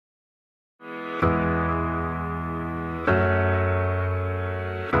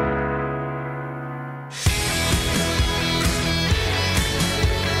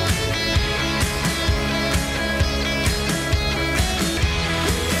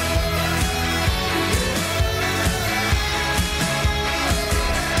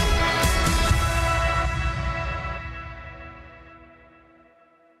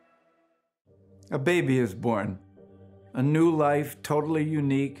A baby is born. A new life, totally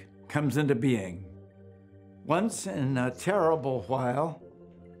unique, comes into being. Once in a terrible while,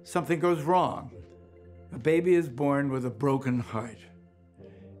 something goes wrong. A baby is born with a broken heart.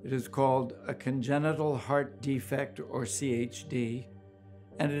 It is called a congenital heart defect, or CHD,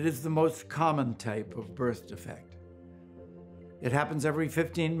 and it is the most common type of birth defect. It happens every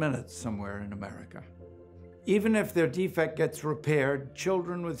 15 minutes somewhere in America. Even if their defect gets repaired,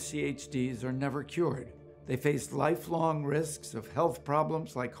 children with CHDs are never cured. They face lifelong risks of health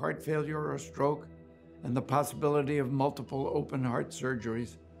problems like heart failure or stroke, and the possibility of multiple open heart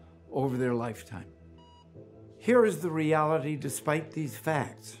surgeries over their lifetime. Here is the reality despite these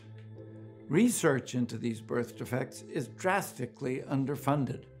facts. Research into these birth defects is drastically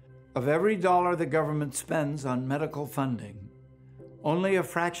underfunded. Of every dollar the government spends on medical funding, only a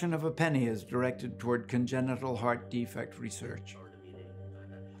fraction of a penny is directed toward congenital heart defect research.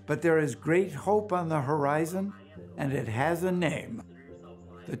 But there is great hope on the horizon, and it has a name: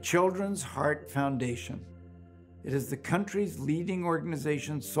 the Children's Heart Foundation. It is the country's leading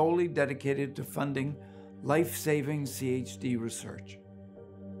organization solely dedicated to funding life-saving CHD research.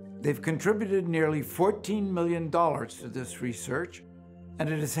 They've contributed nearly $14 million to this research, and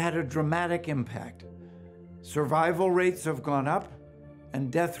it has had a dramatic impact. Survival rates have gone up, and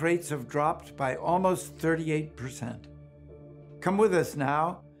death rates have dropped by almost 38%. Come with us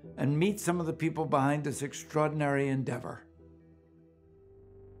now and meet some of the people behind this extraordinary endeavor.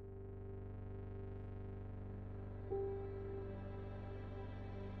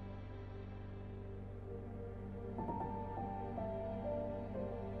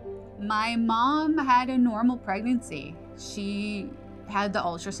 My mom had a normal pregnancy. She had the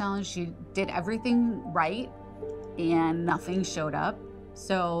ultrasound, she did everything right, and nothing showed up.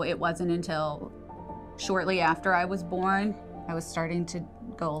 So it wasn't until shortly after I was born, I was starting to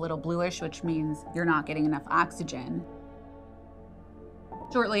go a little bluish, which means you're not getting enough oxygen.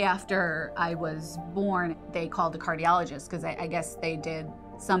 Shortly after I was born, they called the cardiologist because I guess they did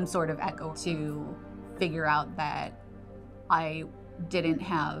some sort of echo to figure out that I didn't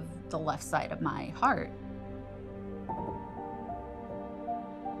have the left side of my heart.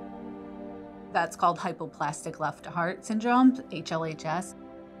 That's called hypoplastic left heart syndrome, HLHS.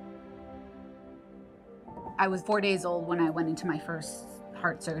 I was 4 days old when I went into my first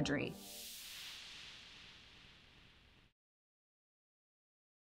heart surgery.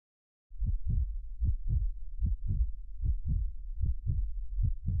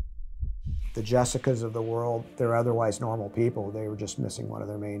 The Jessicas of the world, they're otherwise normal people. They were just missing one of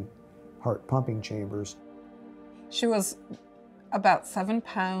their main heart pumping chambers. She was about 7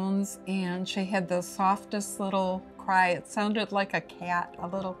 pounds, and she had the softest little cry. It sounded like a cat, a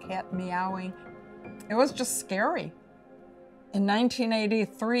little cat meowing. It was just scary. In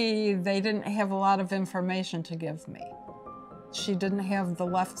 1983, they didn't have a lot of information to give me. She didn't have the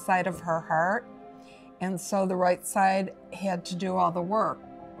left side of her heart, and so the right side had to do all the work.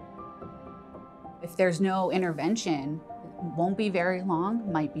 If there's no intervention, it won't be very long. It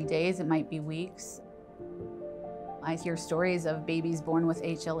might be days, it might be weeks. I hear stories of babies born with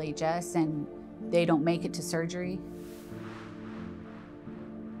HLHS and they don't make it to surgery.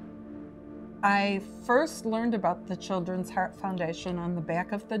 I first learned about the Children's Heart Foundation on the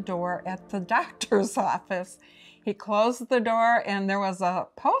back of the door at the doctor's office. He closed the door and there was a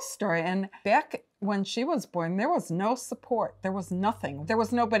poster, and back when she was born, there was no support. There was nothing. There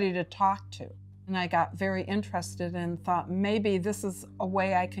was nobody to talk to. And I got very interested and thought maybe this is a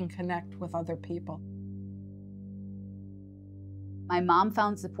way I can connect with other people. My mom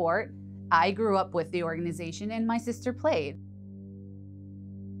found support. I grew up with the organization and my sister played.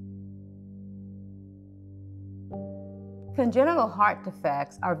 Congenital heart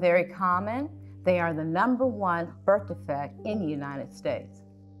defects are very common. They are the #1 birth defect in the United States.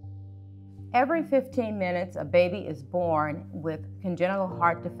 Every 15 minutes, a baby is born with congenital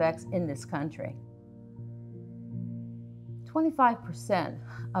heart defects in this country. 25%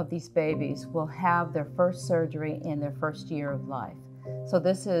 of these babies will have their first surgery in their first year of life. So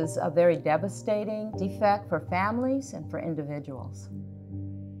this is a very devastating defect for families and for individuals.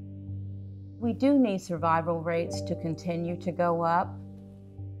 We do need survival rates to continue to go up.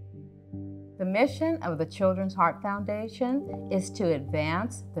 The mission of the Children's Heart Foundation is to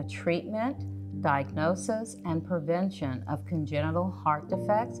advance the treatment, diagnosis and prevention of congenital heart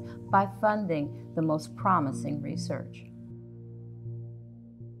defects by funding the most promising research.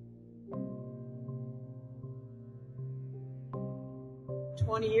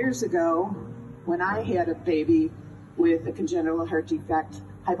 "20 years ago, when I had a baby with a congenital heart defect,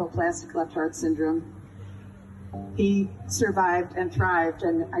 hypoplastic left heart syndrome, he survived and thrived,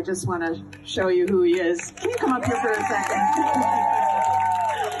 and I just want to show you who he is. Can you come up here for a second?"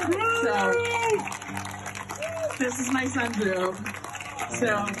 So, this is my son, Drew.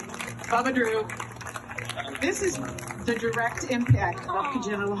 So, Bubba Drew, this is the direct impact of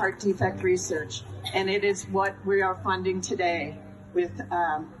congenital heart defect research, and it is what we are funding today with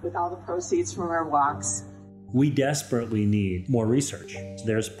all the proceeds from our walks. We desperately need more research.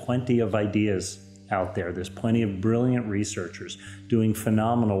 There's plenty of ideas out there. There's plenty of brilliant researchers doing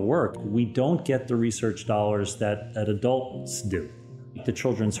phenomenal work. We don't get the research dollars that adults do. The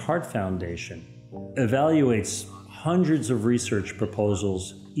Children's Heart Foundation evaluates hundreds of research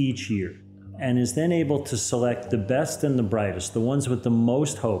proposals each year and is then able to select the best and the brightest, the ones with the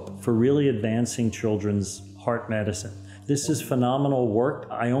most hope for really advancing children's heart medicine. This is phenomenal work.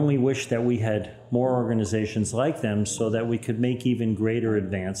 I only wish that we had more organizations like them so that we could make even greater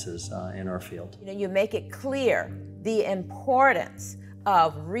advances in our field. You make it clear the importance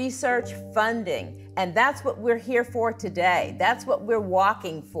of research funding, and that's what we're here for today. That's what we're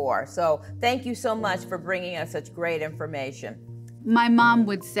walking for. So thank you so much for bringing us such great information. My mom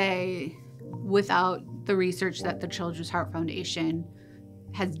would say, without the research that the Children's Heart Foundation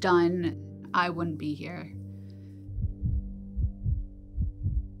has done, I wouldn't be here.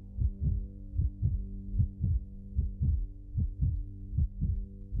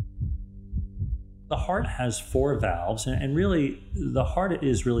 The heart has 4 valves, and really the heart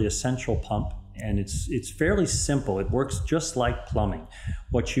is really a central pump, and it's fairly simple. It works just like plumbing.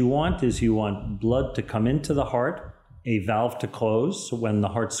 What you want is you want blood to come into the heart, a valve to close, so when the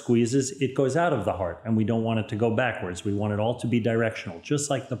heart squeezes, it goes out of the heart, and we don't want it to go backwards. We want it all to be directional, just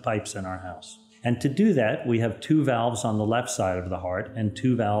like the pipes in our house. And to do that, we have 2 valves on the left side of the heart and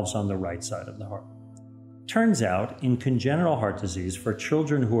 2 valves on the right side of the heart. Turns out, in congenital heart disease, for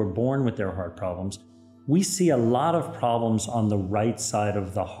children who are born with their heart problems, we see a lot of problems on the right side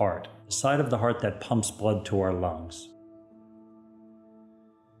of the heart, the side of the heart that pumps blood to our lungs.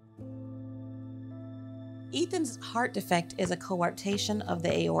 Ethan's heart defect is a coarctation of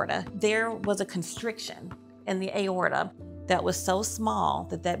the aorta. There was a constriction in the aorta that was so small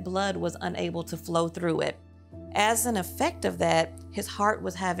that blood was unable to flow through it. As an effect of that, his heart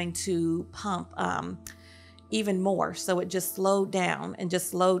was having to pump even more, so it just slowed down, and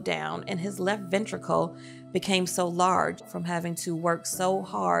his left ventricle became so large from having to work so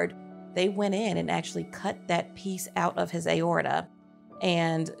hard. They went in and actually cut that piece out of his aorta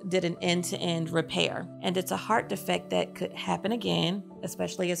and did an end-to-end repair. And it's a heart defect that could happen again,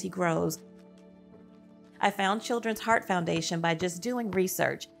 especially as he grows. I found Children's Heart Foundation by just doing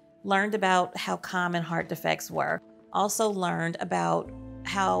research, learned about how common heart defects were, also learned about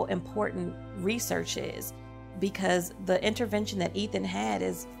how important research is, because the intervention that Ethan had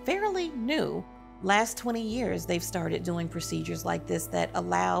is fairly new. Last 20 years, they've started doing procedures like this that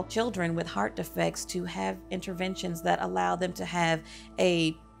allow children with heart defects to have interventions that allow them to have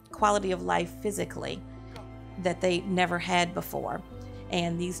a quality of life physically that they never had before.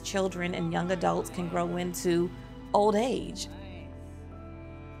 And these children and young adults can grow into old age.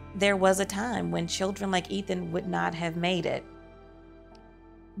 There was a time when children like Ethan would not have made it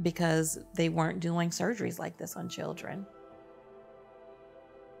because they weren't doing surgeries like this on children.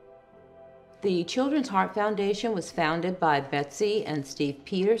 The Children's Heart Foundation was founded by Betsy and Steve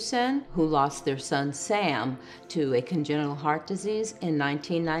Peterson, who lost their son Sam to a congenital heart disease in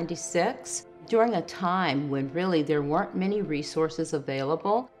 1996, during a time when really there weren't many resources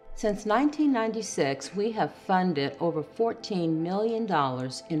available. Since 1996, we have funded over $14 million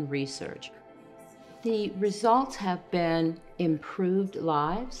in research. The results have been improved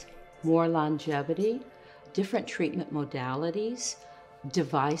lives, more longevity, different treatment modalities,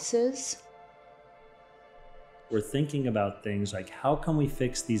 devices. We're thinking about things like, how can we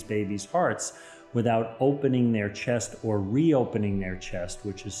fix these babies' hearts without opening their chest or reopening their chest,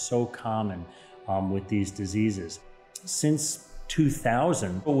 which is so common with these diseases. Since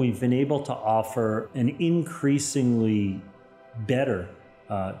 2000, we've been able to offer an increasingly better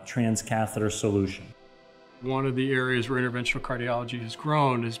transcatheter solution. One of the areas where interventional cardiology has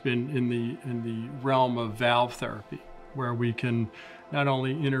grown has been in the realm of valve therapy, where we can not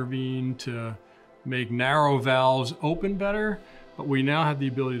only intervene to make narrow valves open better, but we now have the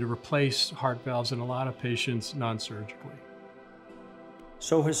ability to replace heart valves in a lot of patients non-surgically.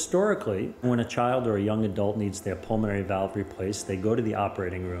 So historically, when a child or a young adult needs their pulmonary valve replaced, they go to the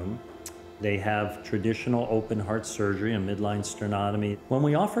operating room. They have traditional open heart surgery and midline sternotomy. When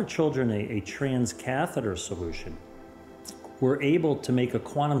we offer children a transcatheter solution, we're able to make a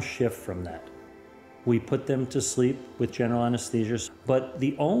quantum shift from that. We put them to sleep with general anesthesia, but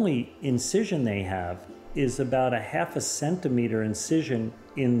the only incision they have is about a 0.5 centimeter incision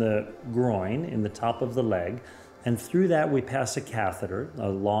in the groin, in the top of the leg, and through that we pass a catheter, a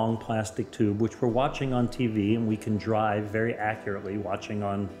long plastic tube, which we're watching on TV and we can drive very accurately, watching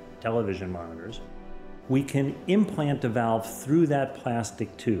on television monitors. We can implant a valve through that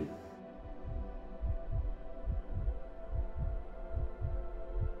plastic tube.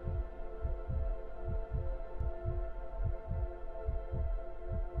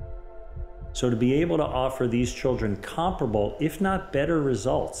 So to be able to offer these children comparable, if not better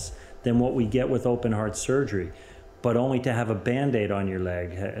results than what we get with open heart surgery, but only to have a Band-Aid on your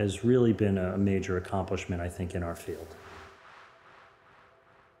leg has really been a major accomplishment, I think, in our field.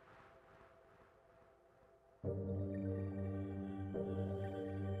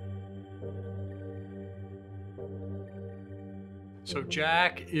 So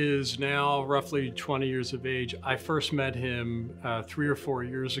Jack is now roughly 20 years of age. I first met him 3 or 4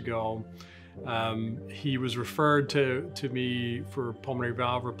 years ago. He was referred to me for pulmonary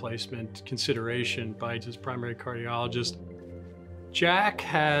valve replacement consideration by his primary cardiologist. Jack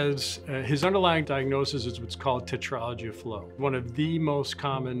has, his underlying diagnosis is what's called tetralogy of flow, one of the most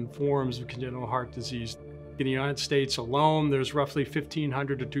common forms of congenital heart disease. In the United States alone, there's roughly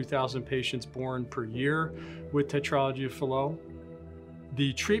 1,500 to 2,000 patients born per year with tetralogy of flow.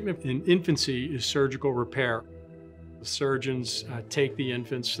 The treatment in infancy is surgical repair. The surgeons take the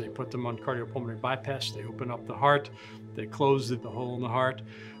infants, they put them on cardiopulmonary bypass, they open up the heart, they close the hole in the heart,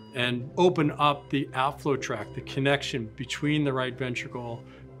 and open up the outflow tract, the connection between the right ventricle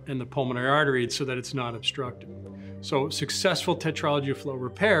and the pulmonary artery so that it's not obstructed. So successful tetralogy of flow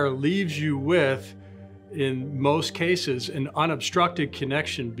repair leaves you with, in most cases, an unobstructed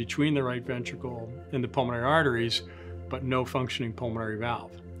connection between the right ventricle and the pulmonary arteries, but no functioning pulmonary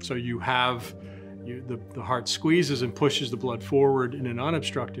valve. So you have, the heart squeezes and pushes the blood forward in an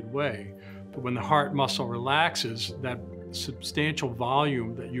unobstructed way. But when the heart muscle relaxes, that substantial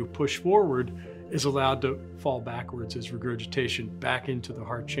volume that you push forward is allowed to fall backwards as regurgitation back into the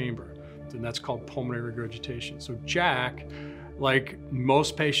heart chamber. And that's called pulmonary regurgitation. So Jack, like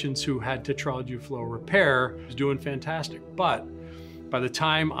most patients who had tetralogy of flow repair, is doing fantastic. But by the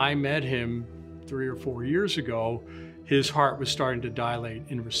time I met him 3 or 4 years ago, his heart was starting to dilate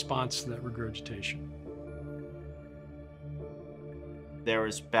in response to that regurgitation. There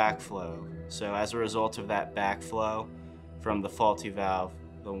was backflow. So as a result of that backflow from the faulty valve,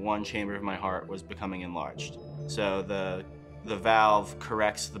 the one chamber of my heart was becoming enlarged. So the valve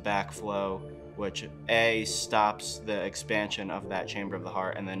corrects the backflow, which A, stops the expansion of that chamber of the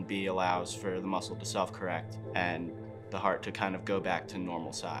heart, and then B, allows for the muscle to self-correct and the heart to kind of go back to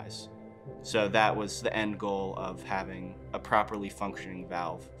normal size. So that was the end goal of having a properly functioning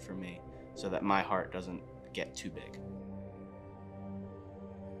valve for me, so that my heart doesn't get too big.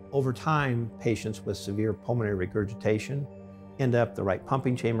 Over time, patients with severe pulmonary regurgitation end up, the right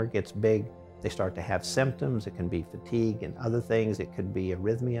pumping chamber gets big, they start to have symptoms. It can be fatigue and other things. It could be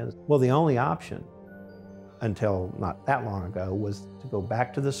arrhythmias. Well, the only option until not that long ago was to go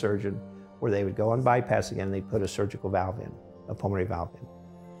back to the surgeon, where they would go on bypass again and they'd put a surgical valve in, a pulmonary valve in.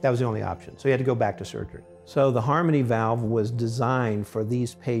 That was the only option. So you had to go back to surgery. So the Harmony valve was designed for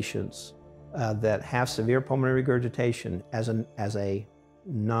these patients that have severe pulmonary regurgitation as a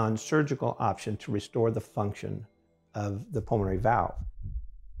non-surgical option to restore the function of the pulmonary valve.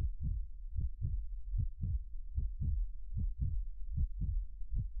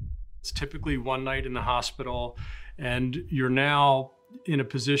 It's typically one night in the hospital, and you're now in a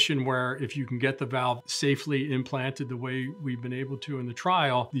position where if you can get the valve safely implanted the way we've been able to in the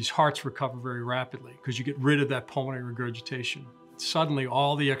trial, these hearts recover very rapidly because you get rid of that pulmonary regurgitation. Suddenly,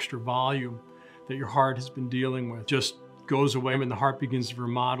 all the extra volume that your heart has been dealing with just goes away and the heart begins to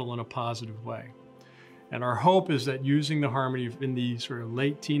remodel in a positive way. And our hope is that using the Harmony in the sort of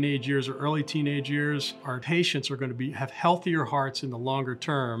late teenage years or early teenage years, our patients are going to have healthier hearts in the longer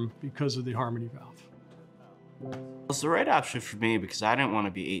term because of the Harmony valve. It's the right option for me because I didn't want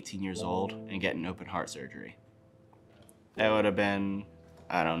to be 18 years old and get an open heart surgery. It would have been,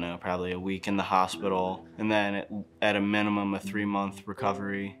 I don't know, probably a week in the hospital, and then at a minimum a 3-month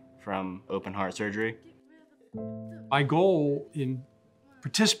recovery from open heart surgery. My goal in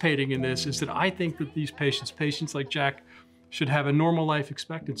participating in this is that I think that these patients like Jack, should have a normal life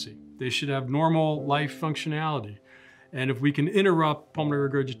expectancy. They should have normal life functionality. And if we can interrupt pulmonary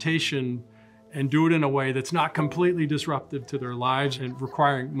regurgitation and do it in a way that's not completely disruptive to their lives and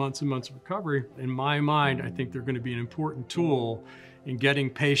requiring months and months of recovery, in my mind, I think they're going to be an important tool in getting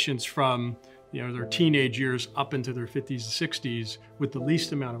patients from their teenage years up into their 50s and 60s with the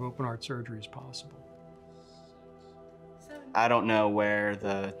least amount of open heart surgery as possible. I don't know where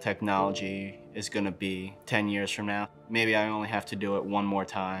the technology is going to be 10 years from now. Maybe I only have to do it one more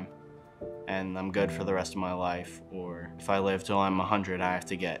time and I'm good for the rest of my life. Or if I live till I'm 100, I have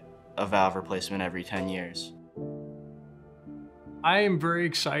to get a valve replacement every 10 years. I am very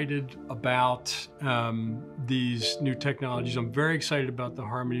excited about these new technologies. I'm very excited about the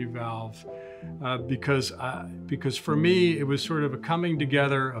Harmony valve because for me, it was sort of a coming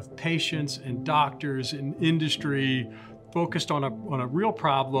together of patients and doctors and industry focused on a real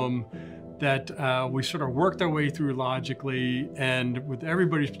problem that we sort of worked our way through logically, and with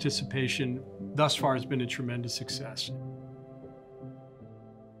everybody's participation, thus far has been a tremendous success.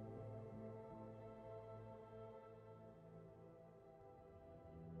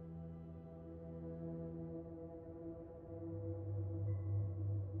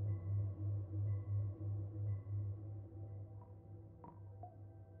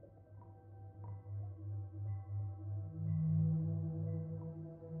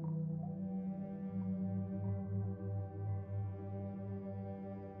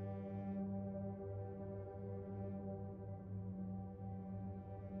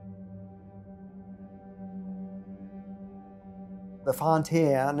 The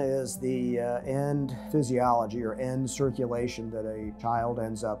Fontan is the end physiology or end circulation that a child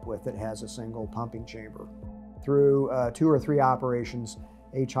ends up with that has a single pumping chamber. Through 2 or 3 operations,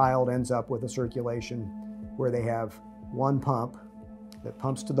 a child ends up with a circulation where they have one pump that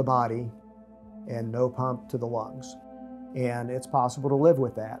pumps to the body and no pump to the lungs. And it's possible to live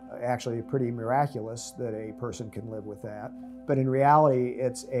with that. Actually, pretty miraculous that a person can live with that. But in reality,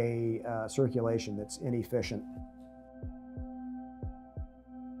 it's a circulation that's inefficient.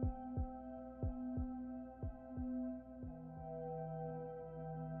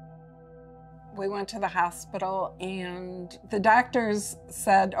 We went to the hospital and the doctors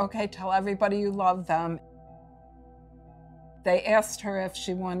said, okay, tell everybody you love them. They asked her if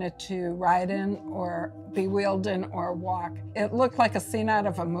she wanted to ride in or be wheeled in or walk. It looked like a scene out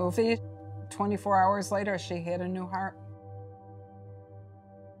of a movie. 24 hours later, she had a new heart.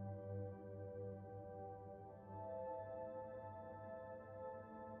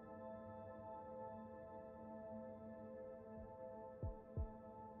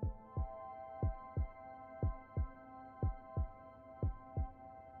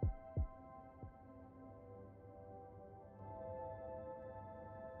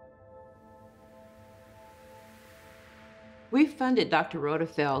 We've funded Dr.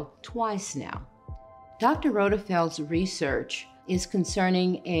 Rodefeld twice now. Dr. Rodefeld's research is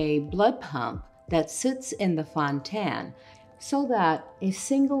concerning a blood pump that sits in the Fontan so that a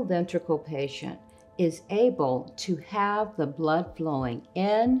single ventricle patient is able to have the blood flowing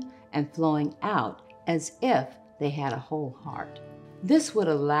in and flowing out as if they had a whole heart. This would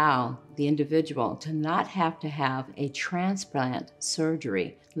allow the individual to not have to have a transplant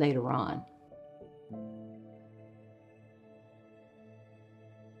surgery later on.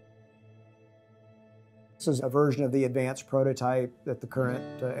 This is a version of the advanced prototype that the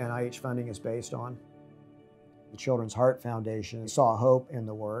current NIH funding is based on. The Children's Heart Foundation saw hope in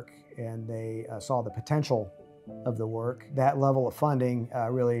the work, and they saw the potential of the work. That level of funding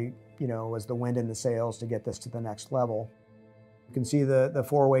really, was the wind in the sails to get this to the next level. You can see the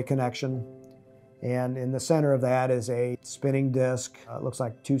four-way connection, and in the center of that is a spinning disc. It looks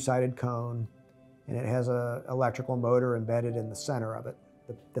like a two-sided cone, and it has an electrical motor embedded in the center of it.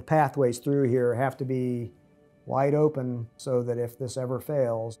 The pathways through here have to be wide open so that if this ever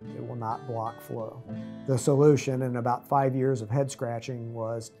fails, it will not block flow. The solution in about 5 years of head scratching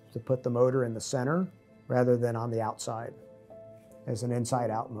was to put the motor in the center rather than on the outside as an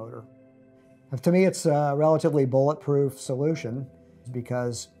inside-out motor. To me, it's a relatively bulletproof solution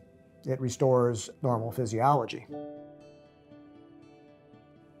because it restores normal physiology.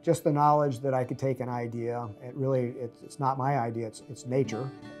 Just the knowledge that I could take an idea, it's not my idea, it's nature,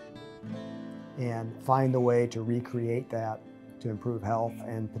 and find the way to recreate that to improve health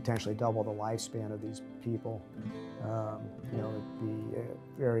and potentially double the lifespan of these people, it'd be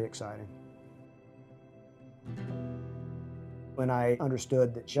very exciting. When I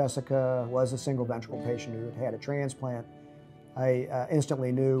understood that Jessica was a single ventricle patient who had had a transplant, I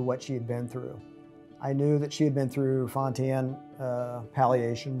instantly knew what she had been through. I knew that she had been through Fontan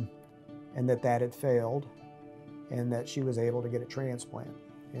palliation and that had failed and that she was able to get a transplant,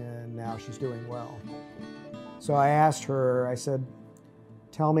 and now she's doing well. So I asked her, I said,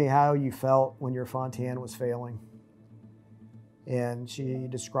 tell me how you felt when your Fontan was failing. And she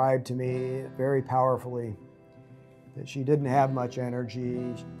described to me very powerfully that she didn't have much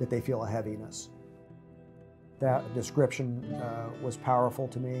energy, that they feel a heaviness. That description was powerful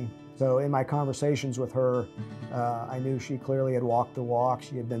to me. So in my conversations with her, I knew she clearly had walked the walk.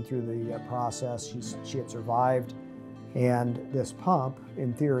 She had been through the process. She had survived. And this pump,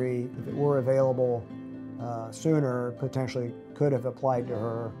 in theory, if it were available sooner, potentially could have applied to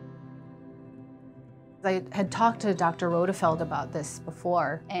her. I had talked to Dr. Rodefeld about this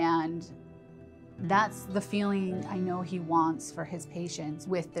before, and that's the feeling I know he wants for his patients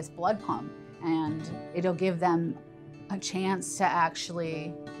with this blood pump. And it'll give them a chance to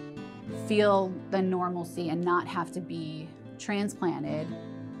actually feel the normalcy and not have to be transplanted,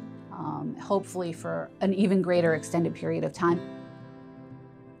 hopefully for an even greater extended period of time.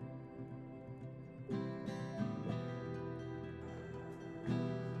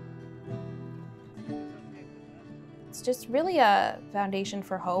 It's just really a foundation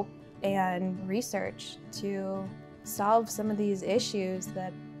for hope and research to solve some of these issues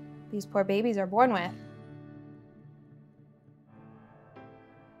that these poor babies are born with.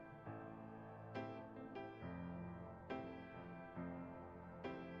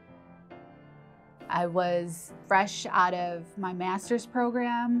 I was fresh out of my master's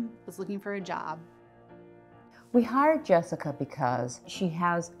program, was looking for a job. We hired Jessica because she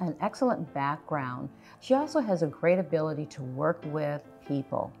has an excellent background. She also has a great ability to work with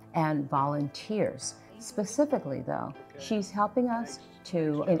people and volunteers. Specifically though, she's helping us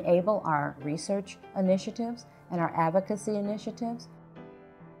to enable our research initiatives and our advocacy initiatives.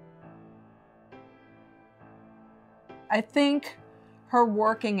 I think her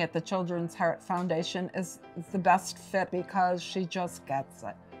working at the Children's Heart Foundation is the best fit because she just gets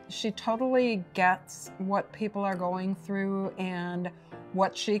it. She totally gets what people are going through and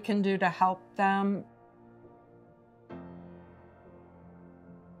what she can do to help them.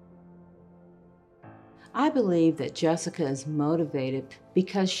 I believe that Jessica is motivated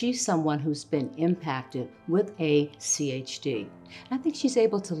because she's someone who's been impacted with a CHD. I think she's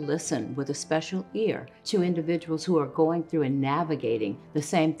able to listen with a special ear to individuals who are going through and navigating the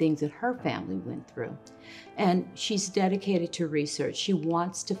same things that her family went through. And she's dedicated to research. She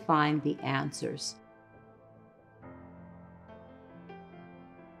wants to find the answers.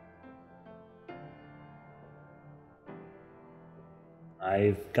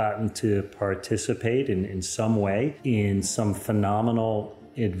 I've gotten to participate in some way in some phenomenal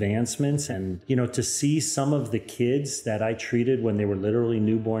advancements, and to see some of the kids that I treated when they were literally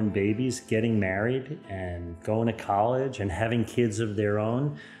newborn babies getting married and going to college and having kids of their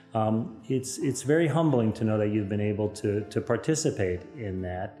own, it's very humbling to know that you've been able to participate in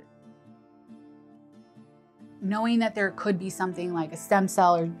that. Knowing that there could be something like a stem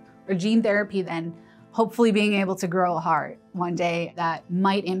cell or gene therapy, then hopefully being able to grow a heart one day that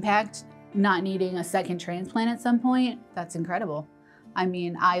might impact not needing a second transplant at some point, that's incredible. I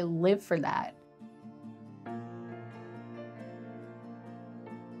mean, I live for that.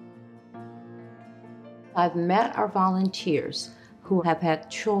 I've met our volunteers who have had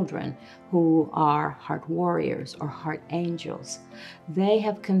children who are heart warriors or heart angels. They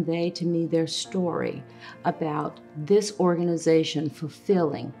have conveyed to me their story about this organization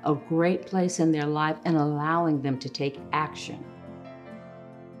fulfilling a great place in their life and allowing them to take action.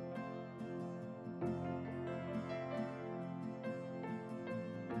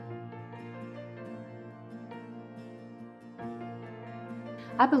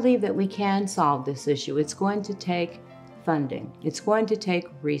 I believe that we can solve this issue. It's going to take funding. It's going to take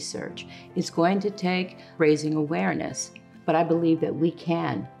research. It's going to take raising awareness. But I believe that we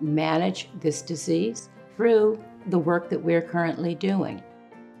can manage this disease through the work that we're currently doing.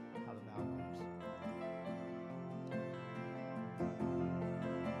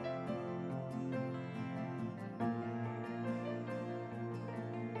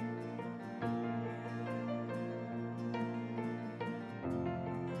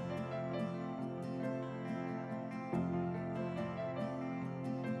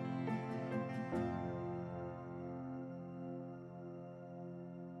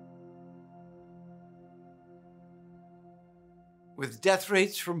 With death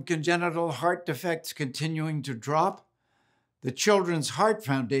rates from congenital heart defects continuing to drop, the Children's Heart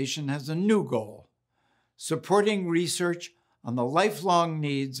Foundation has a new goal: supporting research on the lifelong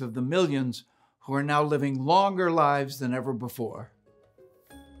needs of the millions who are now living longer lives than ever before.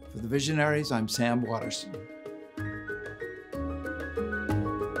 For the Visionaries, I'm Sam Waterston.